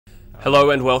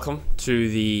Hello and welcome to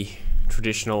the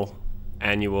traditional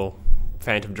annual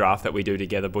Phantom Draft that we do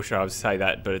together. Busher, I would say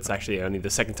that, but it's actually only the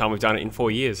second time we've done it in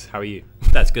 4 years. How are you?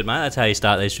 That's good, mate. That's how you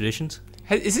start these traditions.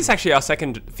 Is this actually our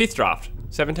fifth draft?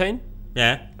 17?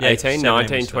 Yeah. 18,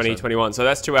 19, 20, 21. So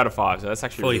that's 2 out of 5. So that's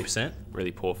actually 40%.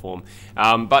 Really poor form.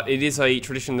 But it is a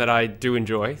tradition that I do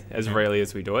enjoy, as rarely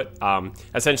as we do it.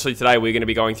 Essentially today we're going to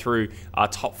be going through our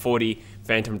top 40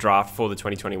 Phantom Draft for the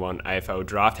 2021 AFL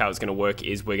Draft. How it's going to work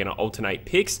is we're going to alternate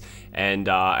picks and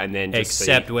then just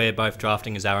Except we're both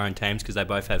drafting as our own teams because they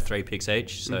both have 3 picks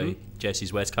each. So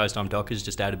Jesse's West Coast, I'm Dockers,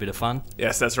 just add a bit of fun.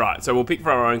 Yes, that's right. So we'll pick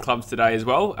for our own clubs today as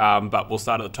well, but we'll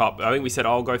start at the top. I think we said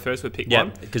I'll go first with pick one.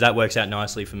 Yeah, because that works out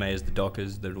nicely for me as the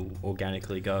Dockers. That'll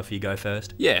organically go if you go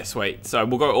first. Yeah, sweet. So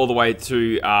we'll go all the way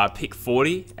to pick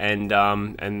 40, and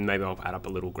maybe I'll add up a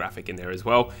little graphic in there as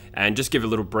well, and just give a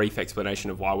little brief explanation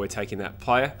of why we're taking that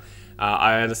player.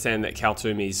 I understand that Cal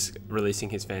Toomey's releasing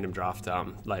his Phantom Draft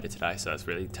later today, so it's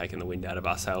really taken the wind out of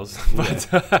our sails.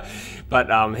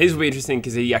 But his will be interesting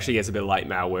because he actually gets a bit of late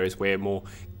mail, whereas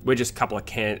we're just a couple of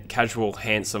casual,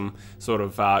 handsome sort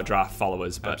of draft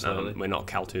followers, but we're not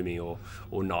Cal Toomey or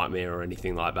Nightmare or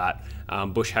anything like that.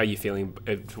 Bush, how are you feeling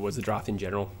towards the draft in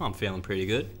general? I'm feeling pretty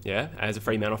good. Yeah, as a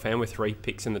Fremantle fan with 3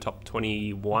 picks in the top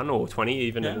 21 or 20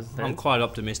 even. Yeah, I'm quite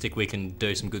optimistic we can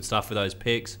do some good stuff with those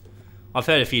picks. I've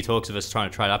heard a few talks of us trying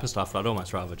to trade up and stuff, but I'd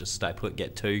almost rather just stay put,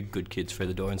 get 2 good kids through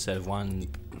the door instead of 1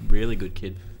 really good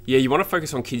kid. Yeah, you want to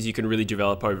focus on kids you can really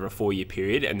develop over a 4-year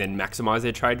period and then maximise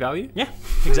their trade value? Yeah,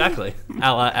 exactly.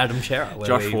 Adam Shearer.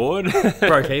 Josh Ward.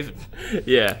 Broke even.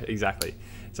 Yeah, exactly.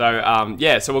 So,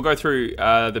 so we'll go through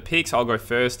the picks. I'll go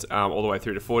first all the way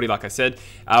through to 40, like I said.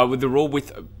 With the rule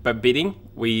with bidding,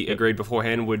 we agreed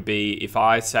beforehand would be if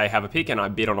I say have a pick and I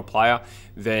bid on a player,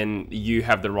 then you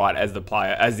have the right as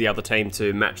the other team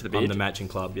to match the bid. I'm the matching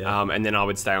club, yeah. And then I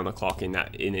would stay on the clock in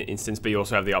an instance, but you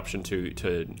also have the option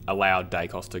to allow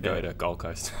Dacos to go to Gold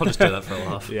Coast. I'll just do that for a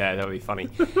laugh. Yeah, that would be funny.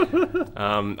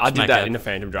 I did that in a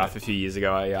Phantom Draft a few years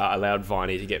ago. I allowed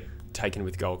Viney to get taken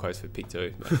with Gold Coast for pick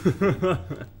 2.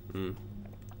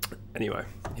 Anyway,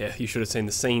 yeah, you should have seen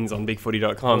the scenes on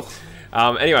bigfooty.com.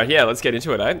 Anyway, yeah, let's get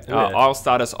into it, eh? I'll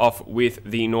start us off with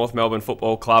the North Melbourne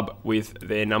Football Club with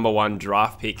their number 1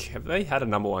 draft pick. Have they had a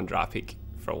number 1 draft pick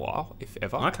for a while, if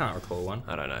ever? I can't recall one.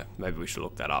 I don't know. Maybe we should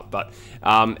look that up. But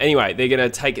anyway, they're going to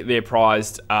take their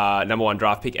prized number 1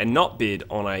 draft pick and not bid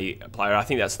on a player. I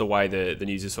think that's the way the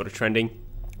news is sort of trending.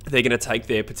 They're going to take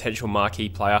their potential marquee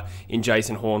player in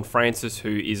Jason Horne-Francis,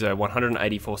 who is a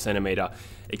 184 centimetre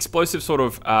explosive sort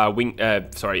of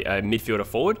midfielder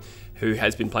forward who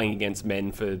has been playing against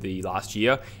men for the last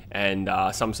year, and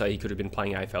some say he could have been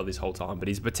playing AFL this whole time, but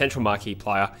he's a potential marquee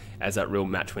player as that real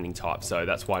match-winning type. So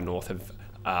that's why North have,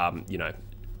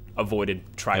 avoided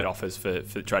trade offers for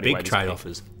trading away this trade pick.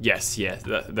 Offers. Yes, yeah.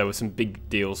 There were some big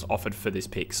deals offered for this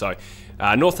pick. So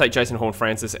North take Jason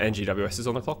Horne-Francis and GWS is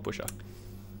on the clock, Busher.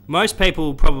 Most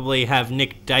people probably have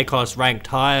Nick Dacos ranked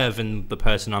higher than the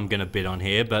person I'm going to bid on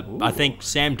here, but I think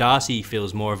Sam Darcy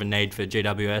feels more of a need for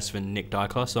GWS than Nick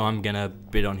Dacos, so I'm going to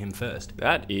bid on him first.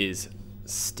 That is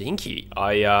stinky.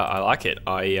 I like it.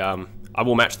 I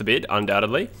will match the bid,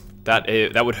 undoubtedly.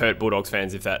 That would hurt Bulldogs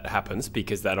fans if that happens,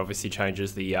 because that obviously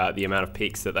changes the amount of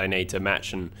picks that they need to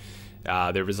match and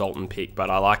their resultant pick. But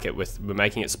I like it. We're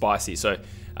making it spicy. So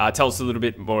tell us a little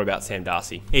bit more about Sam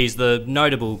Darcy. He's the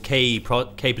notable key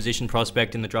position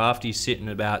prospect in the draft. He's sitting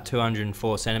at about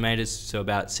 204 centimetres, so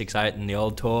about 6'8" in the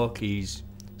old talk. He's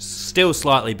still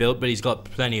slightly built, but he's got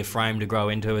plenty of frame to grow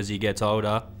into as he gets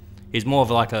older. He's more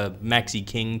of like a Maxi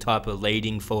King type of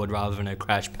leading forward rather than a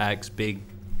Crash Packs big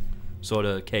sort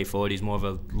of key forward. He's more of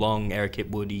a long Eric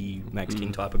Hipwoody, Max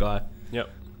King type of guy. Yep.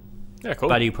 Yeah, cool.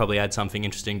 But he'll probably add something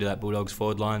interesting to that Bulldogs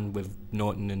forward line with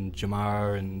Norton and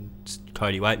Jamara and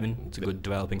Cody Waitman. It's a good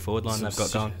developing forward line they've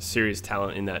got going. Serious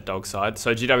talent in that dog side.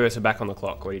 So GWS are back on the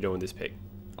clock. What are you doing with this pick?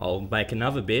 I'll make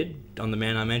another bid on the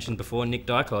man I mentioned before, Nick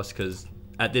Dacos, because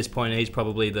at this point he's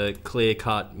probably the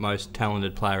clear-cut most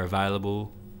talented player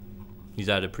available. He's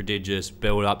had a prodigious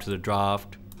build-up to the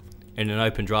draft. In an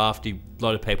open draft, a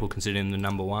lot of people consider him the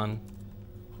number 1,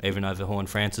 even over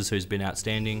Horne-Francis, who's been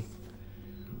outstanding.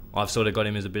 I've sort of got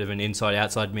him as a bit of an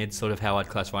inside-outside mid, sort of how I'd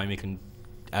classify him. He can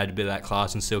add a bit of that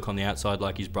class and silk on the outside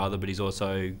like his brother, but he's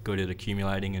also good at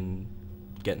accumulating and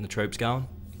getting the troops going.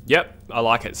 Yep, I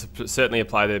like it. It's certainly a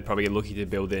player they're probably looking to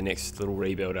build their next little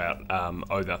rebuild out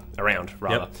around.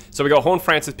 Yep. So we got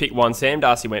Horne-Francis pick 1, Sam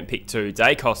Darcy went pick 2,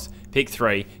 Dacos pick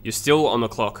 3. You're still on the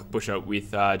clock, Busher,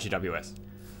 with GWS.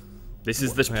 This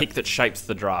is the pick that shapes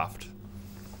the draft.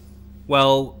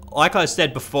 Well, like I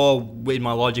said before, with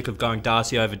my logic of going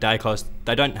Darcy over Dacos,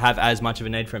 they don't have as much of a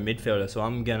need for a midfielder, so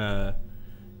I'm going to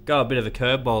go a bit of a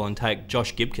curveball and take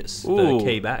Josh Gibcus, the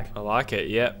key back. I like it,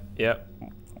 yep.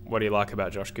 What do you like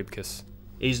about Josh Gibcus?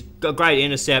 He's got great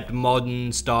intercept,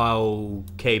 modern style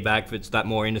key back that's that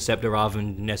more interceptor rather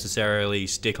than necessarily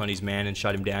stick on his man and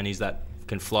shut him down. He's that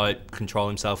can float, control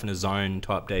himself in a zone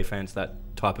type defense,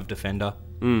 that type of defender.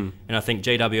 And I think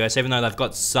GWS, even though they've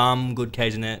got some good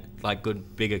keys in it, like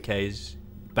good bigger keys,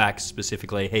 backs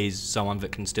specifically, he's someone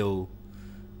that can still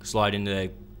slide into their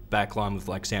back line with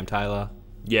like Sam Taylor.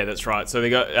 Yeah, that's right. So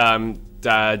they got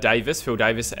Phil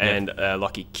Davis, and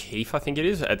Lockie Keefe, I think it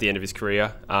is, at the end of his career,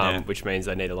 which means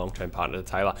they need a long-term partner to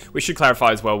Taylor. We should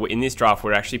clarify as well, in this draft,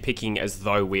 we're actually picking as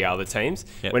though we are the teams.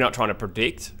 We're not trying to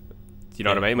predict. You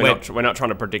know what I mean? We're not trying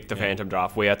to predict the Phantom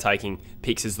draft. We are taking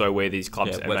picks as though we're these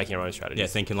clubs and making our own strategies. Yeah,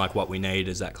 thinking like what we need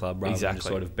as that club rather than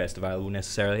sort of best available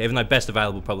necessarily. Even though best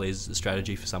available probably is a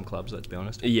strategy for some clubs, let's be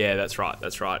honest. Yeah, that's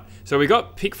right. So we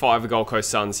got pick 5 of Gold Coast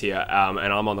Suns here, and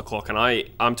I'm on the clock, and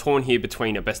I'm torn here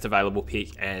between a best available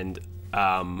pick and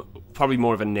probably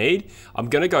more of a need. I'm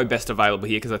going to go best available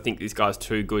here because I think this guy's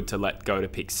too good to let go to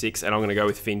pick 6, and I'm going to go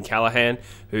with Finn Callaghan,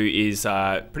 who is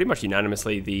pretty much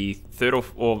unanimously the third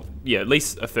or at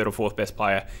least a third or fourth best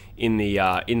player in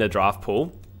the draft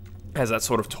pool. Has that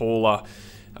sort of taller,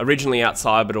 originally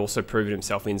outside but also proven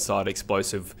himself inside,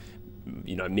 explosive,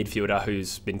 midfielder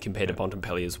who's been compared to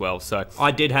Bontempelli as well. So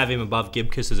I did have him above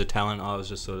Gibcus as a talent. I was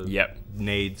just sort of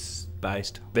needs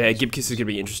based. Yeah, Gibcus is going to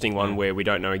be an interesting one where we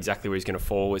don't know exactly where he's going to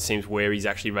fall. It seems where he's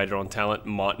actually rated on talent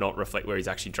might not reflect where he's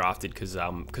actually drafted because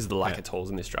of the lack of tools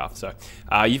in this draft. So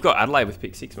you've got Adelaide with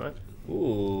pick 6, mate.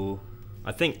 Ooh,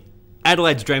 I think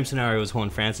Adelaide's dream scenario was Horn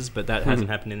Francis, but that hasn't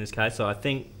happened in this case. So I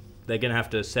think they're going to have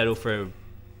to settle for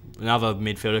another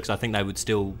midfielder because I think they would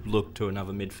still look to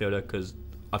another midfielder because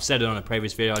I've said it on a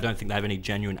previous video, I don't think they have any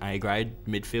genuine A-grade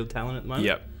midfield talent at the moment.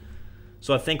 Yep.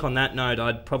 So I think on that note,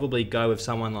 I'd probably go with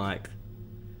someone like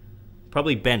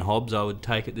probably Ben Hobbs. I would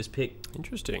take at this pick.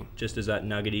 Interesting. Just as that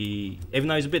nuggety, even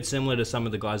though he's a bit similar to some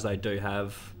of the guys they do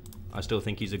have, I still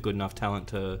think he's a good enough talent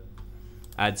to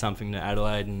add something to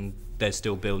Adelaide, and they're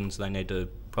still building, so they need to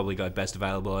probably go best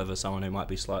available over someone who might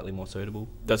be slightly more suitable.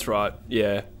 That's right.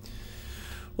 Yeah.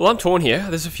 Well, I'm torn here.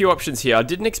 There's a few options here. I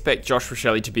didn't expect Josh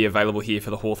Rochelle to be available here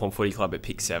for the Hawthorn Footy Club at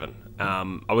pick 7.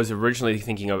 I was originally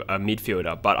thinking of a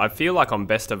midfielder, but I feel like on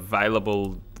best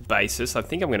available basis, I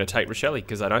think I'm going to take Rochelle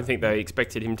because I don't think they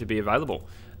expected him to be available.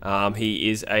 He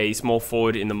is a small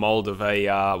forward in the mould of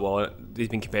he's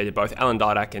been compared to both Alan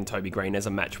Didak and Toby Green as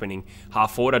a match-winning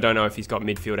half forward. I don't know if he's got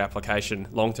midfield application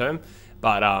long-term,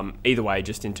 but either way,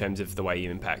 just in terms of the way he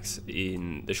impacts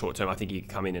in the short term, I think he can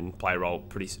come in and play a role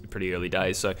pretty early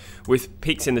days. So with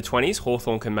picks in the 20s,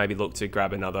 Hawthorn can maybe look to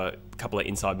grab another couple of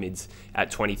inside mids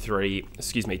at 23,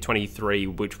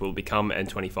 which will become and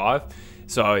 25.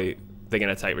 So they're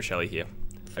going to take Rochelle here.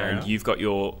 Fair and enough. You've got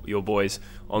your boys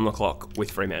on the clock with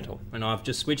Fremantle. And I've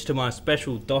just switched to my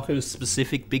special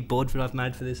Dockers-specific big board that I've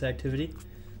made for this activity.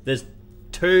 There's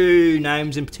 2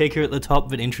 names in particular at the top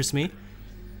that interest me.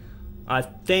 I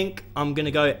think I'm going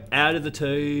to go out of the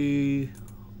 2.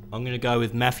 I'm going to go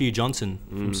with Matthew Johnson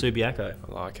from Subiaco.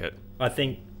 I like it. I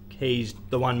think he's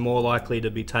the one more likely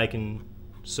to be taken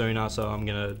sooner, so I'm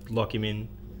going to lock him in.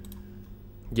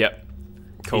 Yep.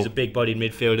 Cool. He's a big-bodied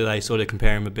midfielder. They sort of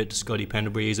compare him a bit to Scotty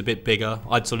Pendlebury. He's a bit bigger.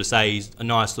 I'd sort of say he's a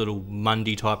nice little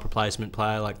Mundy-type replacement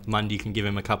player. Like Mundy can give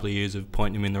him a couple of years of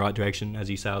pointing him in the right direction as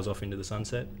he sails off into the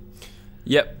sunset.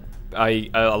 Yep. I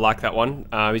like that one.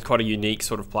 He's quite a unique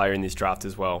sort of player in this draft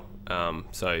as well.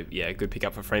 So, yeah, good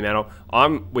pickup for Fremantle.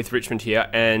 I'm with Richmond here,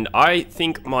 and I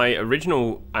think my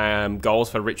original goals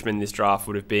for Richmond this draft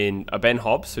would have been Ben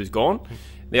Hobbs, who's gone.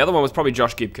 The other one was probably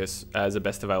Josh Gibcus as a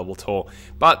best available tour.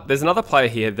 But there's another player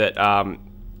here that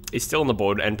is still on the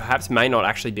board and perhaps may not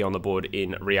actually be on the board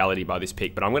in reality by this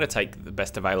pick, but I'm going to take the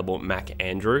best available Mac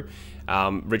Andrew.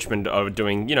 Richmond are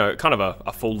doing, kind of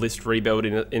a full list rebuild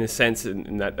in a sense,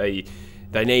 in that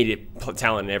they need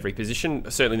talent in every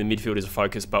position. Certainly the midfield is a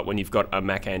focus, but when you've got a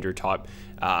Mac Andrew type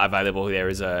available there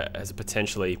as a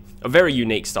potentially a very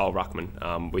unique style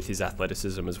ruckman with his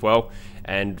athleticism as well.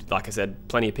 And like I said,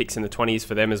 plenty of picks in the 20s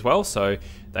for them as well, so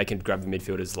they can grab the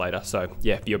midfielders later. So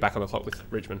yeah, you're back on the clock with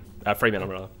Fremantle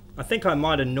rather. I think I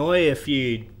might annoy a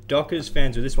few Dockers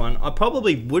fans with this one. I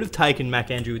probably would have taken Mac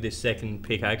Andrew with this second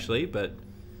pick actually, but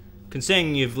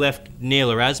considering you've left Neil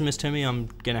Erasmus to me, I'm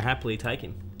going to happily take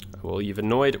him. Well, you've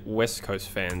annoyed West Coast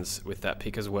fans with that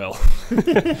pick as well.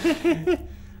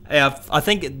 Yeah, I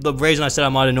think the reason I said I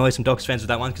might annoy some Dockers fans with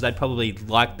that one is because they'd probably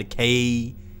like the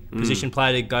key position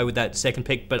player to go with that second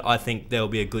pick, but I think there'll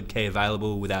be a good key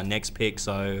available with our next pick,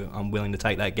 so I'm willing to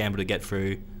take that gamble to get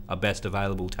through our best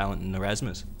available talent in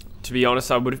Erasmus. To be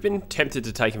honest, I would have been tempted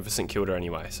to take him for St Kilda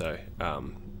anyway, so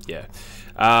yeah.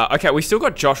 Okay, we still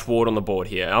got Josh Ward on the board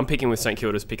here. I'm picking with St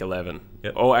Kilda's pick 11.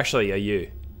 Yep. Oh, actually, are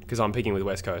you? Because I'm picking with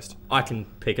West Coast. I can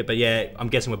pick it, but yeah, I'm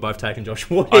guessing we're both taking Josh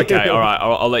Ward. Okay, all right.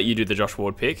 I'll let you do the Josh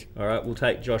Ward pick. All right, we'll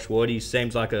take Josh Ward. He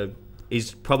seems like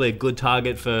he's probably a good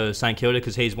target for St Kilda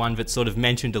because he's one that's sort of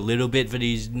mentioned a little bit, but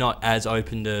he's not as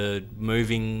open to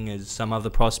moving as some other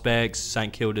prospects.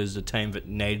 St Kilda's a team that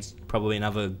needs probably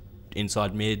another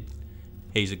inside mid.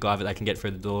 He's a guy that they can get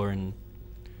through the door and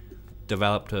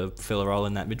develop to fill a role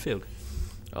in that midfield.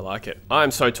 I like it.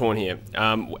 I'm so torn here.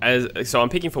 So I'm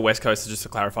picking for West Coast, just to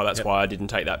clarify. That's why I didn't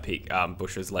take that pick.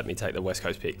 Bush has let me take the West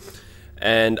Coast pick.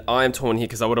 And I am torn here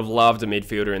because I would have loved a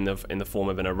midfielder in the form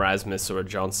of an Erasmus or a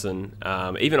Johnson,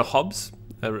 even a Hobbs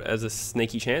as a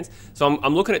sneaky chance. So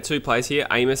I'm looking at two players here,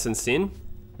 Amos and Sin.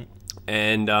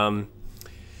 And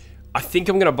I think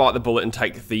I'm going to bite the bullet and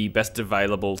take the best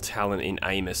available talent in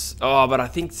Amos. Oh, but I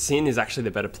think Sin is actually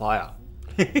the better player.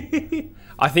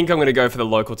 I think I'm going to go for the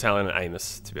local talent in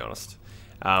Amos, to be honest.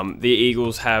 The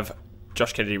Eagles have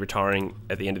Josh Kennedy retiring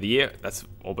at the end of the year. That's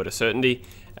all but a certainty.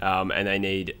 And they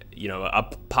need, a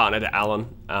partner to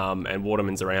Allen, and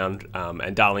Waterman's around,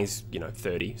 and Darling's,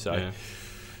 30. So,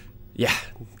 yeah,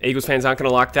 Eagles fans aren't going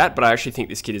to like that, but I actually think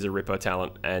this kid is a ripper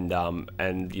talent and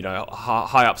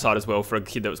high upside as well for a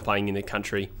kid that was playing in the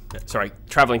country. Sorry,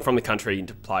 travelling from the country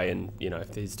to play and,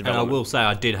 his development. And I will say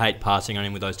I did hate passing on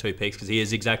him with those two picks because he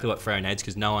is exactly what Freo needs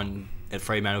because no one at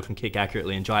Fremantle can kick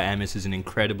accurately, and Jai Amos is an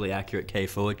incredibly accurate key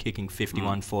forward, kicking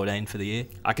 51-14 for the year.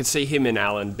 I could see him and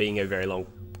Allen being a very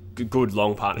good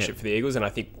long partnership for the Eagles, and I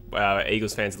think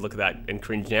Eagles fans look at that and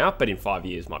cringe now, but in 5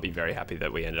 years might be very happy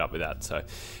that we ended up with that. So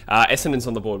Essendon's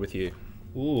on the board with you.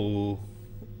 Ooh.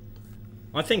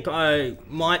 I think I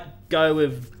might go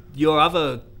with your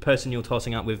other person you're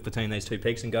tossing up with between these two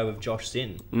picks and go with Josh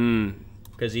Sin.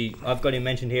 Because I've got him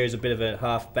mentioned here as a bit of a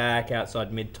half-back,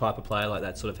 outside mid type of player, like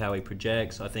that's sort of how he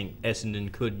projects. I think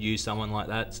Essendon could use someone like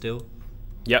that still.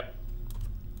 Yep.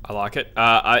 I like it.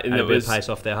 And it would pace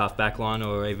off their half-back line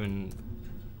or even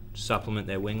supplement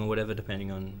their wing or whatever,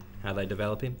 depending on how they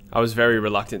develop him. I was very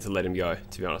reluctant to let him go,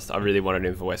 to be honest. I really wanted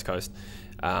him for West Coast.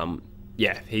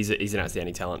 He's an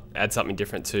outstanding talent. Add something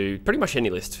different to pretty much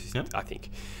any list, I think.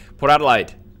 Port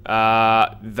Adelaide.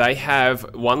 They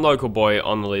have one local boy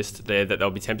on the list there that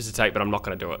they'll be tempted to take, but I'm not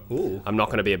going to do it. Ooh. I'm not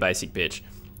going to be a basic bitch.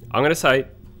 I'm going to say,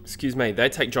 they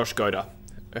take Josh Goda,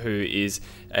 who is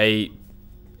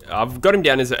I've got him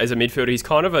down as a midfielder. He's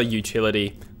kind of a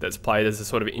utility that's played as a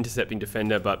sort of intercepting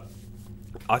defender, but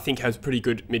I think has pretty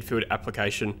good midfield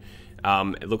application.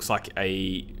 It looks like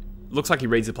he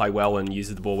reads the play well and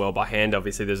uses the ball well by hand.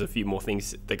 Obviously, there's a few more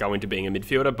things that go into being a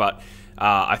midfielder, but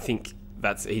I think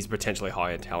he's potentially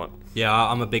higher talent. Yeah,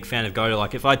 I'm a big fan of Goda.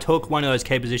 Like, if I took one of those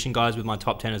key position guys with my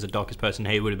top 10 as a Dockers person,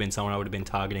 he would have been someone I would have been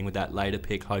targeting with that later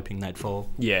pick, hoping they'd fall.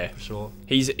 Yeah, for sure.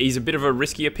 He's a bit of a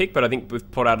riskier pick, but I think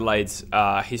with Port Adelaide's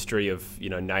history of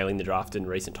nailing the draft in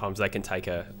recent times, they can take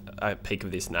a pick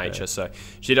of this nature. Yeah. So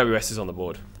GWS is on the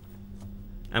board.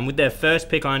 And with their first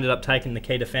pick, I ended up taking the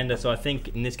key defender. So I think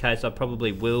in this case, I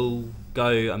probably will go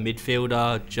a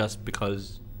midfielder just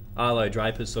because Arlo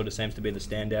Draper sort of seems to be the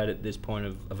standout at this point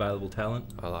of available talent.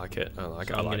 I like it. I'm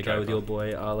going to go with your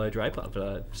boy Arlo Draper, but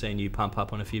I've seen you pump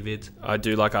up on a few vids. I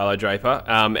do like Arlo Draper.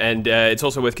 And it's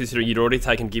also worth considering you'd already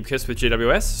taken Gibcus with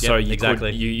GWS. Yep,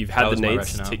 exactly. You've had the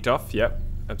needs ticked off. Yep,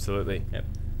 absolutely. Yep.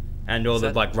 And all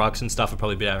the rucks and stuff would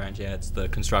probably be our range. Yeah, it's the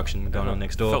construction going on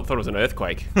next door. Thought it was an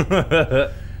earthquake.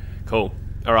 Cool.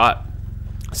 All right.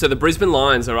 So the Brisbane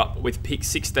Lions are up with pick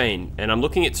 16, and I'm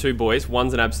looking at two boys.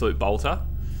 One's an absolute bolter.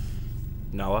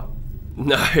 Noah?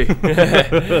 No.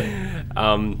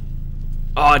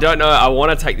 I don't know. I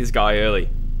want to take this guy early,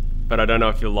 but I don't know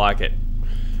if you'll like it.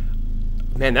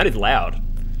 Man, that is loud.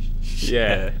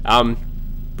 Yeah.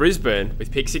 Brisbane,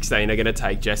 with pick 16, are going to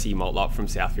take Jesse Motlop from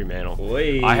South Fremantle.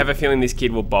 Oi. I have a feeling this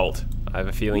kid will bolt. I have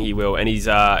a feeling he will, and he's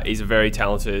a very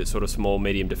talented sort of small,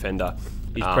 medium defender.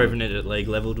 He's proven it at league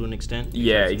level to an extent.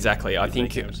 Yeah, exactly. I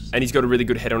think, and he's got a really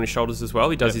good head on his shoulders as well.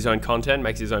 He does his own content,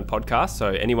 makes his own podcast. So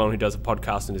anyone who does a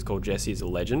podcast and is called Jesse is a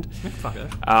legend.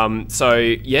 So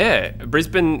yeah,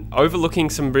 Brisbane overlooking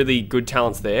some really good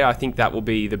talents there. I think that will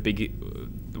be the big.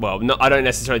 Well, I don't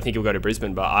necessarily think he'll go to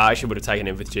Brisbane, but I actually would have taken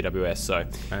him with GWS. So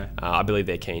I believe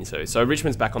they're keen. So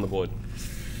Richmond's back on the board.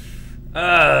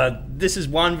 This is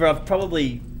one where I've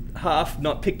probably half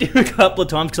not picked him a couple of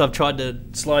times because I've tried to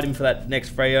slide him for that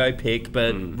next Freo pick,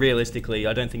 but realistically,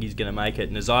 I don't think he's going to make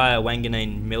it. Nazaya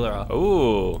Wanganeen Miller.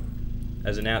 Ooh.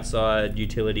 as an outside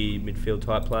utility midfield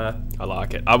type player. I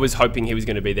like it. I was hoping he was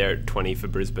going to be there at 20 for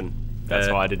Brisbane. That's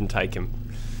why I didn't take him.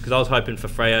 Because I was hoping for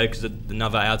Freo, because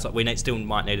another outside, still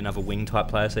might need another wing type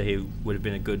player, so he would have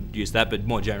been a good use of that. But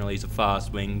more generally, he's a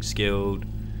fast wing, skilled.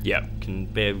 Yep. Can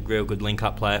be a real good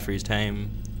link-up player for his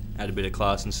team. Add a bit of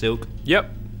class and silk.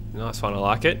 Yep. Nice one, I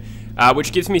like it.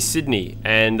 Which gives me Sydney,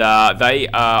 and they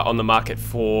are on the market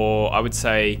for, I would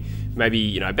say,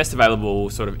 maybe best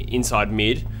available sort of inside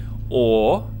mid,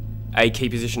 or a key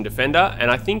position defender.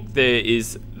 And I think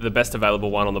the best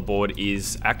available one on the board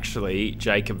is actually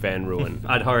Jacob Van Rooyen.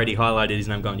 I'd already highlighted his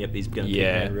name, going, yep, he's going to pick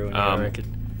Van Rooyen, I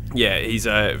reckon. Yeah, he's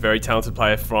a very talented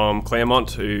player from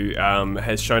Claremont who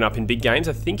has shown up in big games.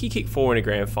 I think he kicked 4 in a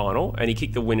grand final, and he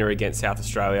kicked the winner against South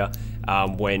Australia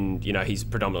when he's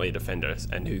predominantly a defender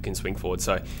and who can swing forward.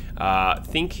 So I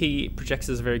think he projects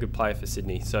as a very good player for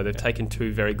Sydney. So they've taken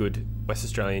 2 very good West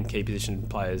Australian key position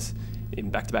players in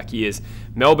back-to-back years.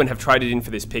 Melbourne have traded in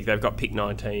for this pick. They've got pick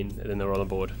 19, and then they're on the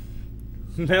board.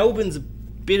 Melbourne's a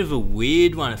bit of a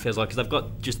weird one, it feels like, because they've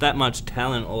got just that much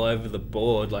talent all over the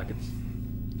board.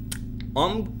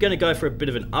 I'm going to go for a bit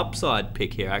of an upside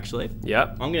pick here, actually.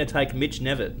 Yep. I'm going to take Mitch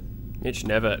Nevitt. Mitch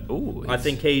Nevitt. Ooh. I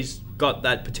think he's got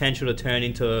that potential to turn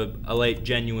into an elite,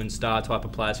 genuine star type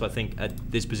of player. So I think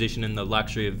at this position and the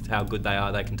luxury of how good they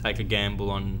are, they can take a gamble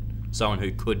on someone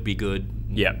who could be good.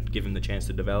 Yep. Give him the chance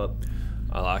to develop.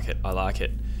 I like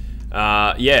it.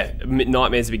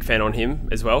 Nightmare's a big fan on him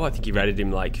as well. I think he rated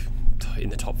him in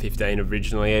the top 15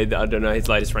 originally. I don't know, his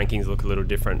latest rankings look a little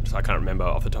different, so I can't remember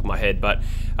off the top of my head. But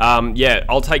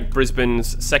I'll take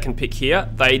Brisbane's second pick here.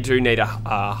 They do need a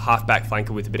halfback flanker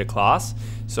with a bit of class.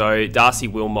 So Darcy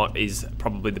Wilmot is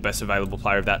probably the best available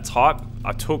player of that type.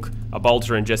 I took a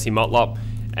Bolter and Jesse Motlop,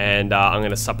 and I'm going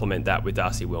to supplement that with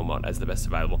Darcy Wilmot as the best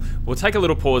available. We'll take a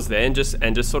little pause there and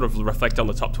just sort of reflect on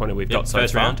the top 20 we've got so far.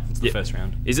 First round. It's the first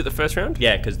round. Is it the first round?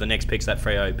 Yeah, because the next pick's that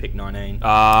Freo pick 19.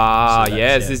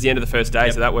 This is the end of the first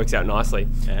day, so that works out nicely.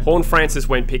 Yeah. Horn Francis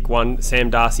went pick 1, Sam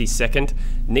Darcy second.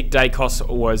 Nick Dacos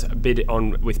was bid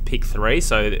on with pick 3,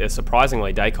 so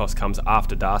surprisingly Dacos comes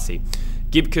after Darcy.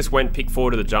 Gibcus went pick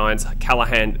 4 to the Giants.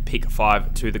 Callahan pick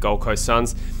 5 to the Gold Coast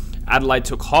Suns. Adelaide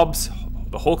took Hobbs.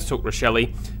 The Hawks took Rochelle.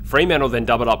 Fremantle then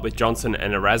doubled up with Johnson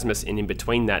and Erasmus, and in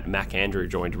between that, Mac Andrew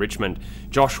joined Richmond.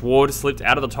 Josh Ward slipped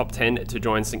out of the top 10 to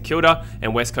join St Kilda,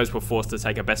 and West Coast were forced to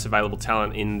take a best available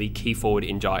talent in the key forward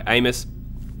in Jai Amos.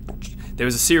 There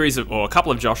was a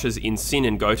couple of Joshes in Sin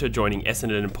and Gota joining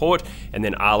Essendon and Port, and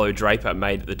then Arlo Draper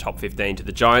made the top 15 to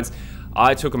the Giants.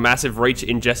 I took a massive reach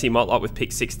in Jesse Motlop with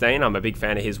pick 16. I'm a big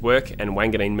fan of his work, and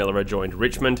Wanganeen Miller joined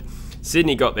Richmond.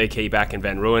 Sydney got their key back in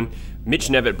Van Rooyen. Mitch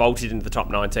Nevitt bolted into the top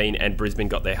 19, and Brisbane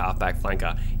got their halfback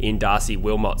flanker in Darcy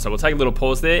Wilmot. So we'll take a little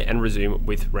pause there and resume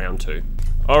with round 2.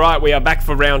 All right, we are back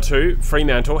for round 2.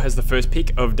 Fremantle has the first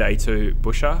pick of day 2.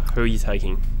 Busher, who are you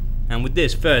taking? And with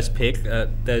this first pick,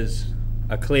 there's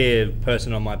a clear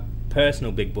person on my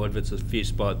personal big board that's a few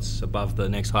spots above the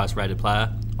next highest rated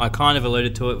player. I kind of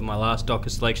alluded to it with my last Docker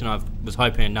selection. I was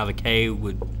hoping another key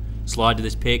would slide to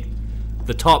this pick.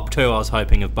 The top 2 I was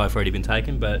hoping have both already been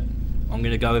taken, but I'm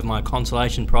going to go with my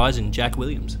consolation prize in Jack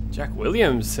Williams. Jack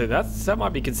Williams, so that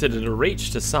might be considered a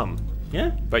reach to some.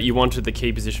 Yeah. But you wanted the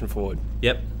key position forward.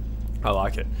 Yep. I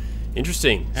like it.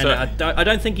 Interesting. And I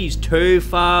don't think he's too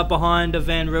far behind a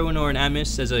Van Rooyen or an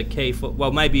Amos as a key forward.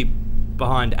 Well, maybe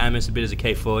behind Amos a bit as a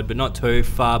key forward, but not too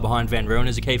far behind Van Rooyen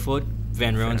as a key forward.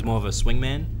 Van Rooyen's more of a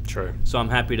swingman. True. So I'm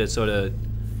happy to sort of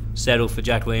settle for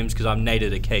Jack Williams because I'm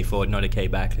needed a key forward, not a key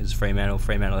back. As Fremantle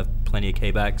have plenty of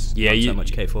key backs. Yeah, not so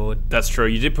much key forward. That's true.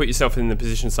 You did put yourself in the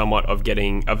position somewhat of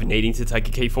needing to take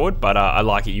a key forward, but I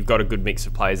like it. You've got a good mix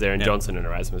of players there, and Johnson and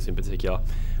Erasmus in particular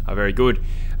are very good.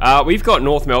 We've got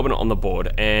North Melbourne on the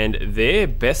board, and their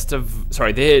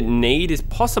need is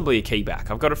possibly a key back.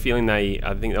 I've got a feeling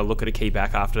I think they'll look at a key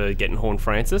back after getting Horn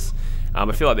Francis. I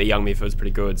feel like their young midfield's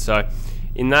pretty good. So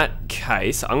in that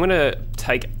case, I'm going to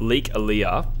take Leek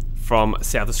Aaliyah from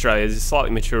South Australia. He's a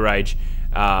slightly mature age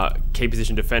key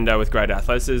position defender with great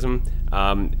athleticism,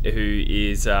 who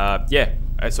is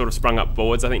sort of sprung up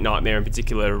boards. I think Nightmare in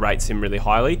particular rates him really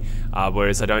highly,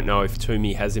 whereas I don't know if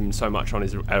Toomey has him so much on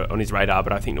his radar,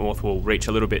 but I think North will reach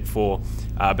a little bit for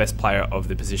best player of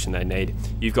the position they need.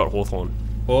 You've got Hawthorn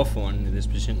in this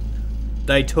position.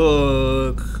 They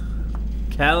took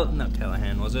not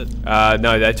Callahan, was it?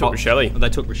 No, they took Rochelle. They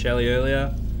took Rochelle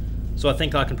earlier. So I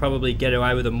think I can probably get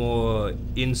away with a more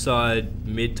inside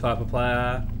mid type of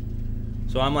player.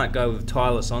 So I might go with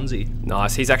Tyler Sonsie.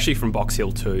 Nice. He's actually from Box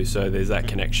Hill too, so there's that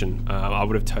connection. I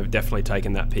would have definitely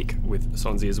taken that pick with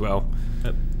Sonsie as well.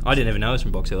 Yep. I didn't even know it was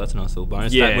from Box Hill. That's a nice little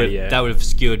bonus. Yeah, That would have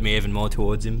skewed me even more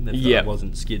towards him if Yeah. I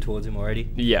wasn't skewed towards him already.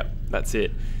 Yep, that's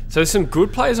it. So there's some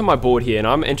good players on my board here, and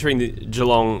I'm entering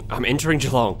Geelong.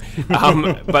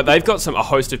 But they've got a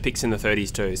host of picks in the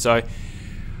 30s too. So,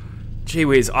 gee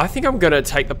whiz, I think I'm going to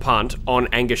take the punt on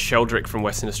Angus Sheldrick from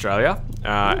Western Australia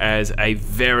as a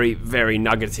very, very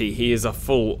nuggety. He is a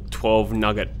full 12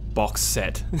 nugget box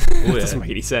set. Doesn't make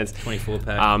any sense. 24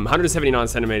 pack. 179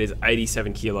 centimetres,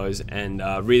 87 kilos, and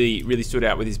really, really stood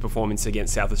out with his performance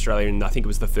against South Australia. And I think it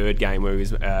was the third game where he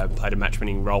was played a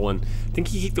match-winning role. And I think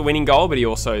he kicked the winning goal, but he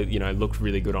also, looked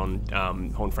really good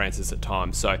on Horn Francis at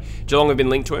times. So Geelong have been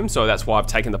linked to him, so that's why I've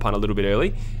taken the punt a little bit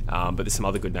early. But there's some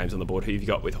other good names on the board. Who have you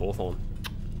got with Hawthorn?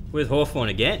 With Hawthorn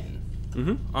again?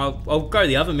 Mm-hmm. I'll go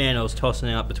the other man I was tossing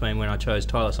out between when I chose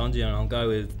Tyler Sonsia, and I'll go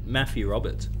with Matthew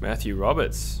Roberts. Matthew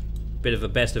Roberts. Bit of a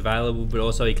best available, but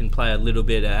also he can play a little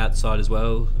bit outside as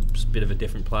well. Just a bit of a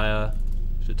different player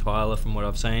to Tyler from what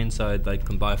I've seen, so they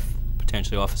can both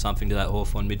potentially offer something to that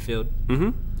Hawthorn midfield. Mm-hmm.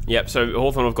 Yep, so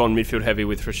Hawthorn have gone midfield heavy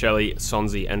with Rochelle,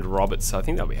 Sonsi and Roberts, so I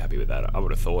think they'll be happy with that, I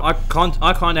would have thought. I kind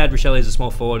of had Rochelle as a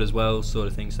small forward as well, sort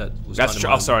of things that was That's kind true.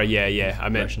 of Oh, sorry, yeah, I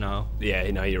meant... rationale. Yeah,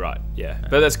 no, you're right, yeah.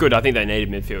 But that's good, I think they needed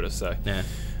midfielders, so Yeah.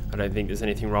 I don't think there's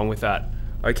anything wrong with that.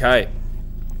 Okay,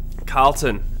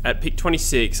 Carlton at pick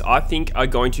 26, I think are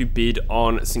going to bid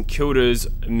on St Kilda's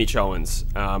Mitch Owens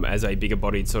as a bigger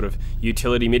bodied sort of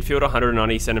utility midfielder,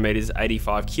 190 centimetres,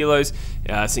 85 kilos.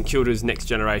 St Kilda's next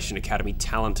generation academy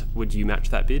talent. Would you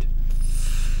match that bid?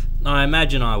 I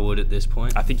imagine I would at this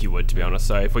point. I think you would, to be honest.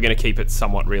 So if we're going to keep it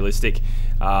somewhat realistic,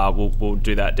 we'll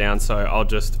do that down. So I'll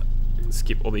just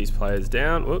skip all these players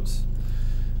down. Whoops.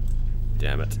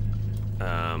 Damn it.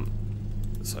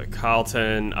 So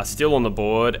Carlton are still on the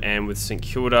board, and with St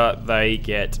Kilda, they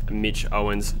get Mitch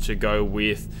Owens to go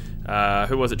with,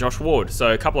 who was it? Josh Ward.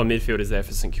 So a couple of midfielders there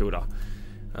for St Kilda,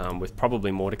 with probably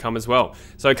more to come as well.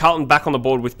 So Carlton back on the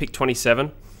board with pick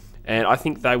 27, and I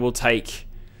think they will take...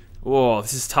 Oh,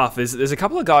 this is tough. There's a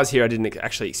couple of guys here I didn't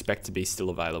actually expect to be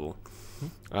still available.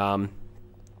 But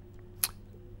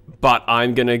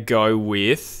I'm going to go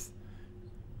with...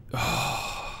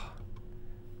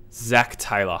 Zach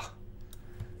Taylor.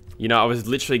 I was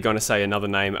literally going to say another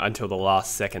name until the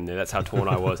last second there. That's how torn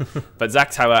I was. But Zach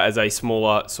Taylor as a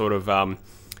smaller sort of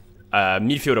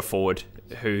midfielder forward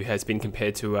who has been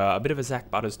compared to a bit of a Zach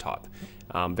Butters type.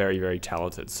 Very, very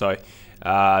talented. So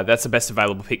that's the best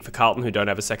available pick for Carlton, who don't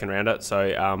have a second rounder.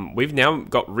 So we've now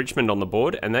got Richmond on the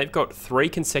board, and they've got 3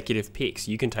 consecutive picks.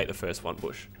 You can take the first one,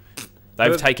 Bush.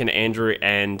 They've taken Andrew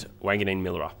and Wanganeen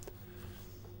Miller.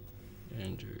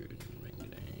 Andrew.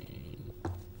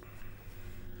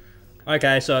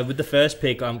 Okay, so with the first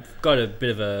pick, I've got a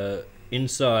bit of a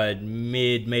inside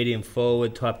medium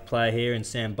forward type of player here in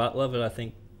Sam Butler, but I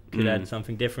think could add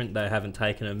something different. They haven't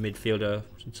taken a midfielder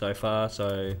so far,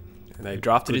 so... And they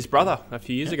drafted his brother a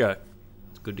few years ago.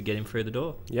 It's good to get him through the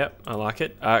door. Yep, I like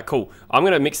it. Cool. I'm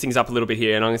going to mix things up a little bit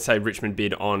here, and I'm going to say Richmond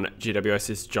bid on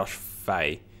GWS's Josh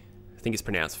Fay. I think it's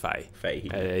pronounced Fay.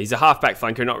 Fay. He's a half-back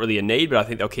flanker, not really a need, but I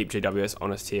think they'll keep GWS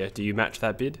honest here. Do you match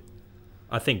that bid?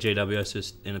 I think GWS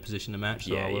is in a position to match.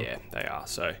 So yeah, they are.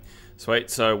 So, sweet.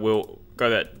 So we'll go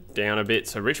that down a bit.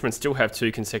 So Richmond still have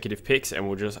 2 consecutive picks, and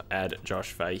we'll just add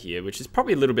Josh Fay here, which is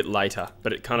probably a little bit later,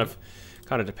 but it kind of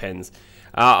depends.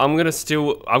 I've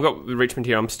got Richmond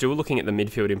here. I'm still looking at the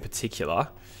midfield in particular,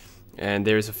 and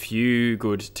there's a few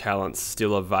good talents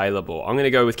still available. I'm going to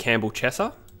go with Campbell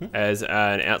Chesser as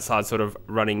an outside sort of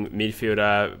running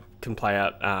midfielder, can play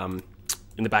out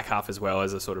in the back half as well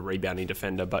as a sort of rebounding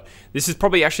defender. But this is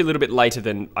probably actually a little bit later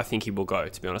than I think he will go,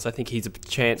 to be honest. I think he's a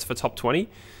chance for top 20,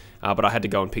 but I had to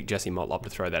go and pick Jesse Motlop to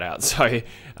throw that out. So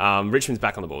Richmond's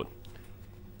back on the board.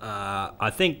 I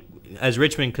think as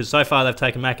Richmond, because so far they've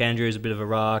taken Mac Andrews, a bit of a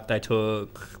rock. They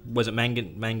took, was it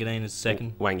Manganine as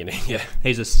second? Wanganeen, yeah.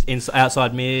 He's an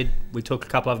outside mid. We took a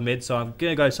couple of mids, so I'm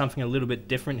going to go something a little bit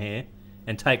different here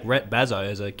and take Rhett Bazzo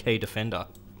as a key defender.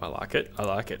 I like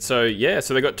it. So, yeah,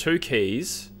 so they got 2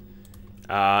 keys.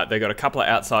 They got a couple of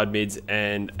outside mids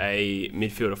and a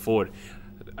midfielder forward.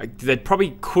 They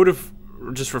probably could have,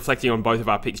 just reflecting on both of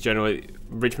our picks generally,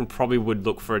 Richmond probably would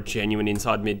look for a genuine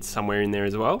inside mid somewhere in there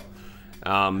as well.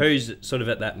 Who's sort of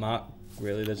at that mark,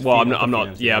 really?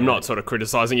 I'm not sort of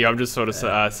criticising you. I'm just sort of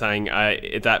saying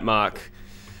at that mark...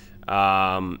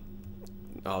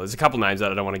 there's a couple names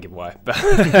that I don't want to give away. But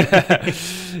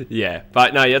yeah,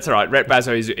 but no, that's all right. Rhett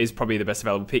Bazzo is probably the best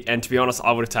available pick. And to be honest,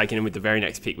 I would have taken him with the very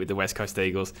next pick with the West Coast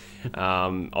Eagles.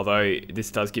 Although this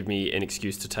does give me an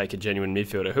excuse to take a genuine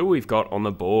midfielder. Who we've got on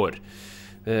the board?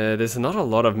 There's not a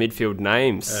lot of midfield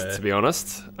names, to be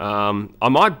honest. I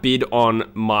might bid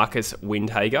on Marcus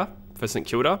Windhager for St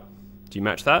Kilda. Do you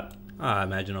match that? I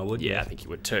imagine I would. Yeah, I think you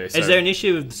would too. Is there an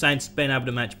issue with the Saints being able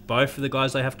to match both of the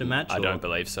guys they have to match? I don't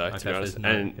believe so, to be honest. No,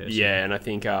 and and I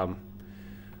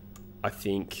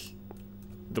think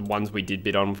the ones we did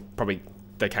bid on probably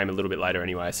they came a little bit later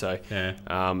anyway. So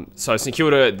so St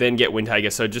Kilda then get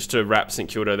Windhager. So just to wrap St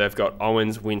Kilda, they've got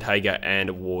Owens, Windhager, and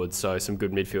Ward. So some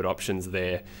good midfield options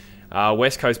there.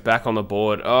 West Coast back on the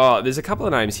board. Oh, there's a couple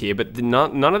of names here, but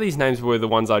none of these names were the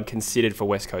ones I'd considered for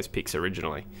West Coast picks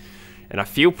originally. And I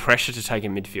feel pressure to take a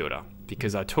midfielder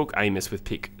because I took Amos with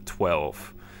pick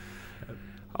 12.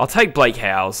 I'll take Blake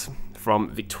Howes from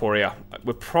Victoria.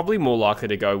 We're probably more likely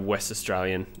to go West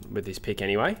Australian with this pick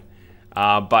anyway.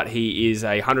 But he is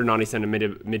a 190 centimetre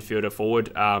midfielder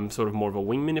forward, sort of more of a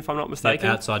wingman if I'm not mistaken.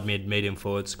 Yep, outside mid, medium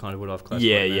forwards, kind of what I've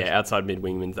classified. Yeah, outside mid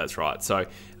wingman, that's right. So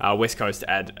West Coast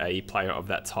add a player of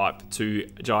that type to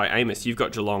Jai Amos. You've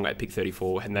got Geelong at pick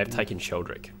 34 and they've taken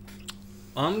Sheldrick.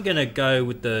 I'm going to go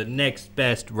with the next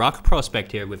best ruck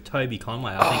prospect here with Toby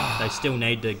Conway. I think they still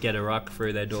need to get a ruck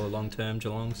through their door long term,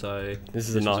 Geelong. So this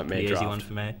is a nightmare draft. Easy one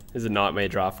for me. This is a nightmare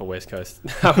draft for West Coast.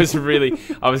 I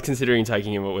was considering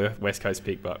taking him at West Coast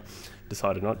pick, but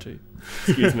decided not to.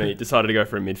 Excuse me. Decided to go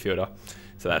for a midfielder.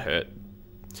 So that hurt.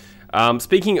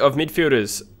 Speaking of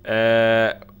midfielders,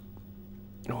 I've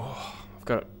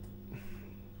got it.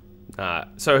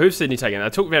 So who's Sydney taking? I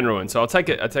took Van Rooyen, so I'll take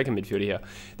a midfielder here.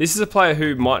 This is a player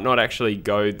who might not actually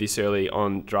go this early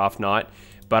on draft night,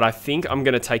 but I think I'm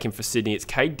going to take him for Sydney. It's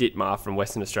Cade Dittmar from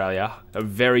Western Australia, a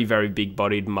very, very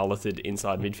big-bodied, mulleted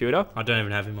inside midfielder. I don't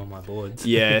even have him on my boards.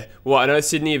 Yeah, well, I know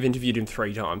Sydney have interviewed him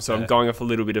 3 times, so I'm going off a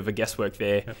little bit of a guesswork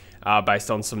there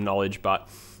based on some knowledge, but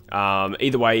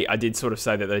either way, I did sort of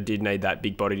say that they did need that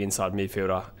big-bodied inside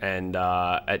midfielder, and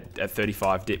at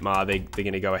 35, Dittmar, they're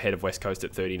going to go ahead of West Coast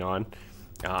at 39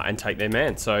 and take their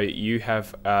man. So you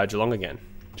have Geelong again.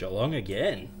 Geelong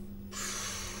again?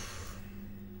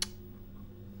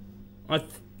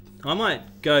 I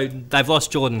might go... They've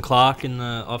lost Jordan Clark in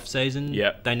the off-season.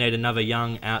 Yep. They need another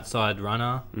young outside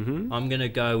runner. Mm-hmm. I'm going to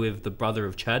go with the brother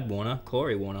of Chad Warner,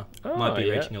 Corey Warner. Might be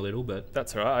reaching a little, but...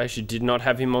 That's all right. I actually did not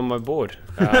have him on my board.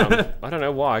 I don't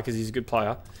know why, because he's a good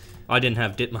player. I didn't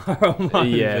have Dittmar on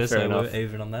mine. Yeah, fair enough.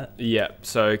 Even on that. Yeah,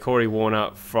 so Corey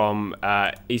Warner from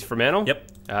East Fremantle.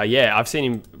 Yep. I've seen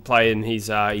him play, and he's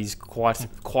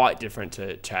quite different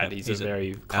to Chad. He's a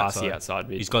very classy outside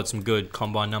mid. He's got some good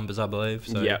combine numbers, I believe.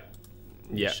 So yeah.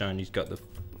 He's shown he's got the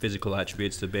physical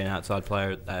attributes to be an outside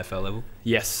player at the AFL level.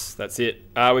 Yes, that's it.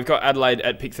 We've got Adelaide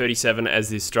at pick 37 as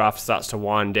this draft starts to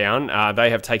wind down. They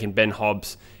have taken Ben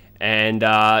Hobbs. And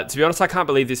to be honest, I can't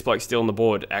believe this bloke's still on the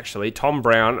board, actually. Tom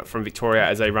Brown from Victoria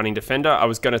as a running defender. I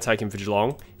was going to take him for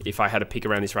Geelong if I had a pick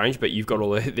around this range, but you've got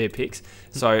all their picks.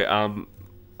 So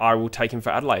I will take him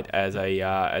for Adelaide as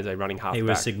a running halfback. He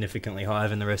was significantly higher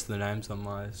than the rest of the names on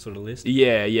my sort of list.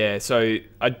 Yeah. So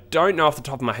I don't know off the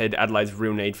top of my head Adelaide's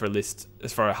real need for a list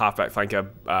as for a halfback flanker,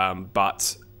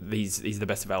 but he's the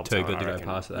best available. Too good to go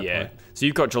past at that point. So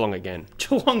you've got Geelong again.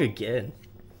 Geelong again?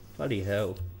 Bloody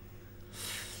hell.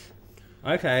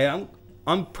 Okay,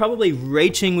 I'm probably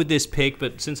reaching with this pick,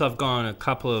 but since I've gone a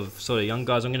couple of sort of young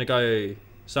guys, I'm going to go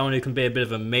someone who can be a bit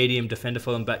of a medium defender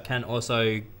for them, but can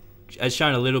also, has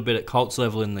shown a little bit at Colts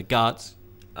level in the guts,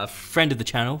 a friend of the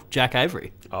channel, Jack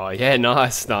Avery. Oh, yeah,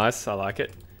 nice. I like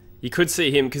it. You could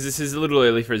see him, because this is a little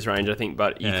early for his range, I think,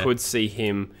 but you could see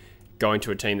him going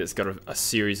to a team that's got a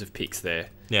series of picks there.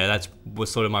 Yeah, was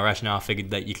sort of my rationale. I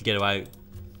figured that you could get away,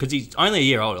 because he's only a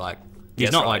year old, like,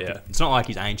 it's not like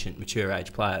he's ancient, mature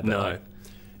age player. But no,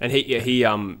 and he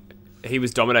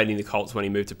was dominating the Colts when he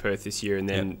moved to Perth this year, and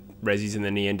then Rezzies, and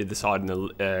then he ended the side in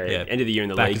the end of the year in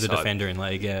the league. Back as a defender in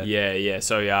league, yeah.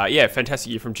 So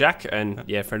fantastic year from Jack, and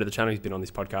friend of the channel. He's been on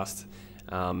this podcast.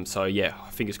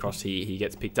 Fingers crossed he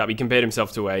gets picked up. He compared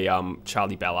himself to a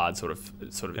Charlie Ballard sort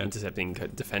of intercepting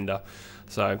defender.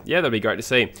 So that'd be great to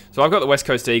see. So I've got the West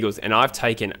Coast Eagles, and I've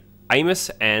taken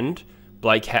Amos and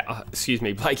Blake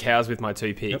Howes with my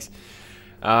 2 picks.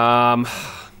 Yep.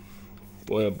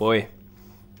 Boy, oh boy.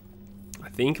 I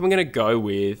think I'm going to go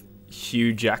with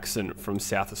Hugh Jackson from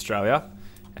South Australia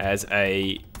as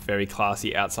a very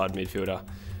classy outside midfielder.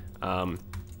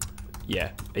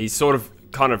 He's sort of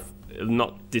kind of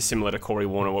not dissimilar to Corey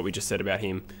Warner, what we just said about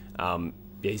him.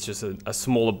 He's just a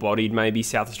smaller bodied, maybe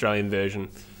South Australian version.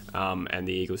 And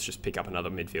the Eagles just pick up another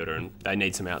midfielder, and they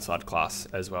need some outside class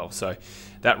as well. So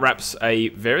that wraps a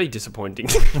very disappointing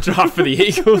draft for the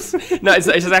Eagles. No, it's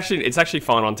actually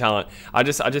fine on talent. I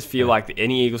just feel like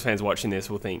any Eagles fans watching this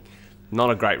will think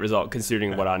not a great result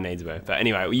considering what our needs were. But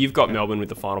anyway, you've got Melbourne with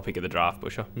the final pick of the draft,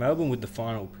 Busher. Melbourne with the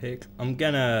final pick. I'm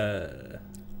gonna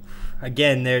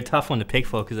again, they're a tough one to pick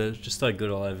for because they're just so good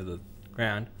all over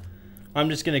round. I'm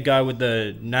just going to go with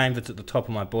the name that's at the top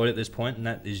of my board at this point, and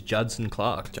that is Judson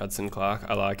Clark. Judson Clark,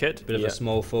 I like it. Bit of a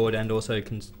small forward and also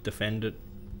can defend it.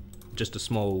 Just a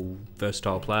small,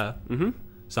 versatile player. Mm-hmm.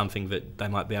 Something that they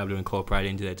might be able to incorporate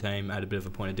into their team, add a bit of a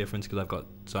point of difference because they've got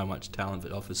so much talent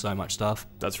that offers so much stuff.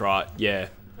 That's right. Yeah.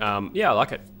 I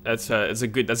like it. That's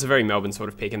a very Melbourne sort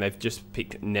of pick, and they've just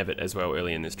picked Nevitt as well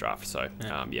early in this draft. So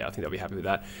I think they'll be happy with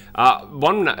that.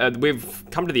 We've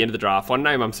come to the end of the draft. One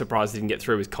name I'm surprised didn't get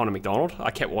through was Connor McDonald. I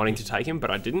kept wanting to take him,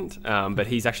 but I didn't. But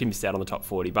he's actually missed out on the top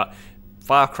 40. But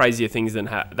far crazier things than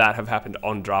that have happened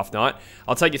on draft night.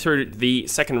 I'll take you through the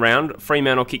second round.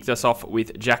 Fremantle kicked us off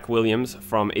with Jack Williams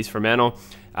from East Fremantle.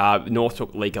 North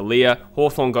took Lika Lear.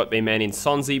 Hawthorn got their man in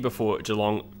Sonsi before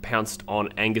Geelong pounced on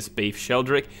Angus Beef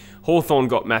Sheldrick. Hawthorn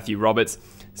got Matthew Roberts.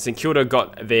 St Kilda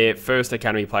got their first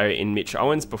academy player in Mitch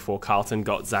Owens before Carlton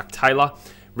got Zach Taylor.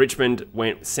 Richmond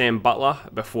went Sam Butler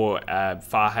before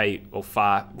Faye went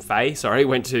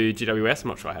to GWS. I'm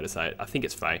not sure how to say it. I think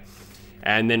it's Faye.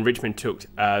 And then Richmond took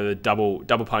the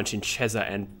double punch in Chesser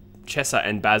and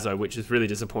Bazzo, which is really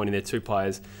disappointing. They're two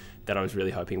players that I was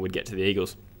really hoping would get to the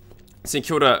Eagles. St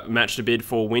Kilda matched a bid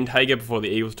for Windhager before the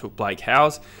Eagles took Blake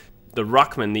Howes. The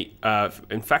ruckman,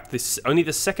 only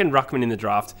the second ruckman in the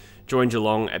draft, joined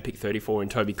Geelong at pick 34 in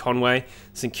Toby Conway.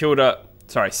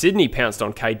 Sydney pounced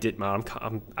on Cade Dittmar.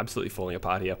 I'm absolutely falling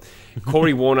apart here.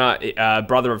 Corey Warner,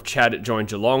 brother of Chad, joined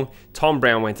Geelong. Tom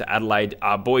Brown went to Adelaide.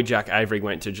 Our boy Jack Avery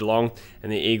went to Geelong.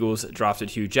 And the Eagles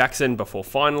drafted Hugh Jackson before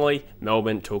finally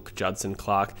Melbourne took Judson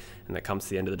Clark. And that comes to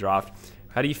the end of the draft.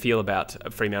 How do you feel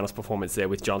about Fremantle's performance there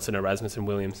with Johnson, Erasmus and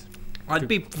Williams? I'd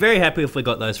be very happy if we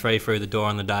got those three through the door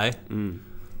on the day.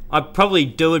 I probably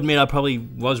do admit I probably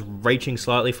was reaching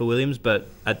slightly for Williams, but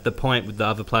at the point with the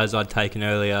other players I'd taken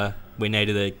earlier, we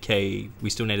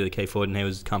still needed a key forward, and he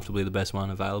was comfortably the best one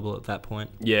available at that point.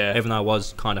 Yeah. Even though I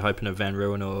was kind of hoping that Van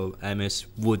Ruin or Amos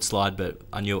would slide, but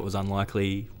I knew it was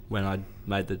unlikely when I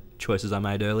made the choices I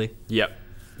made early. Yep.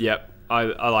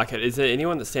 I like it. Is there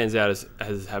anyone that stands out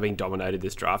as having dominated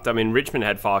this draft? I mean, Richmond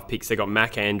had 5 picks. They got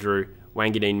Mac Andrew,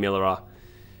 Wangadine Miller,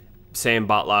 Sam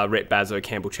Butler, Rhett Bazzo,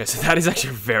 Campbell Chester. That is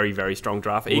actually a very, very strong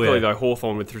draft. Equally, though,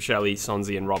 Hawthorn with Rochelle,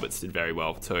 Sonsi and Roberts did very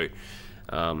well too.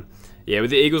 With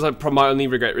the Eagles, my only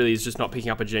regret really is just not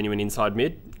picking up a genuine inside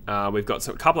mid. We've got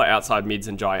a couple of outside mids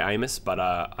and Jai Amos, but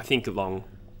I think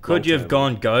Could you have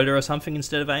gone Goda or something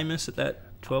instead of Amos at that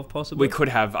 12 possibly? We could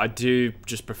have. I do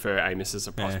just prefer Amos as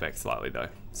a prospect slightly though.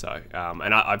 So,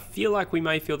 and I feel like we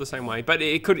may feel the same way, but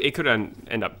it could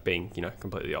end up being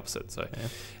completely the opposite. So,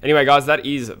 anyway, guys, that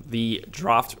is the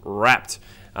draft wrapped.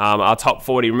 Our top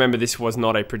 40. Remember, this was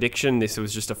not a prediction. This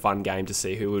was just a fun game to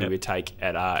see who we would take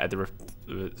at the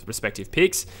respective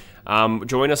picks.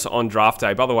 Join us on draft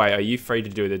day. By the way, are you free to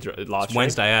do the live stream?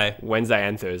 Wednesday, Wednesday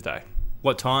and Thursday.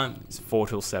 What time? It's 4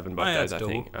 till 7 both days, I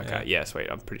think. Doable. Okay, yeah, sweet.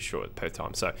 I'm pretty sure it's Perth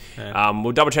time. So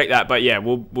we'll double check that. But yeah,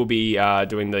 we'll be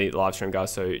doing the live stream,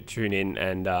 guys. So tune in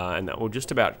and that will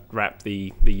just about wrap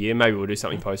the year. Maybe we'll do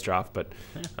something post draft. But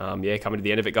coming to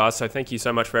the end of it, guys. So thank you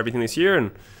so much for everything this year,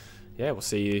 and we'll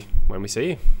see you when we see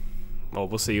you. Well,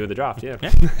 we'll see you at the draft. Yeah.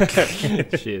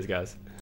 Cheers, guys.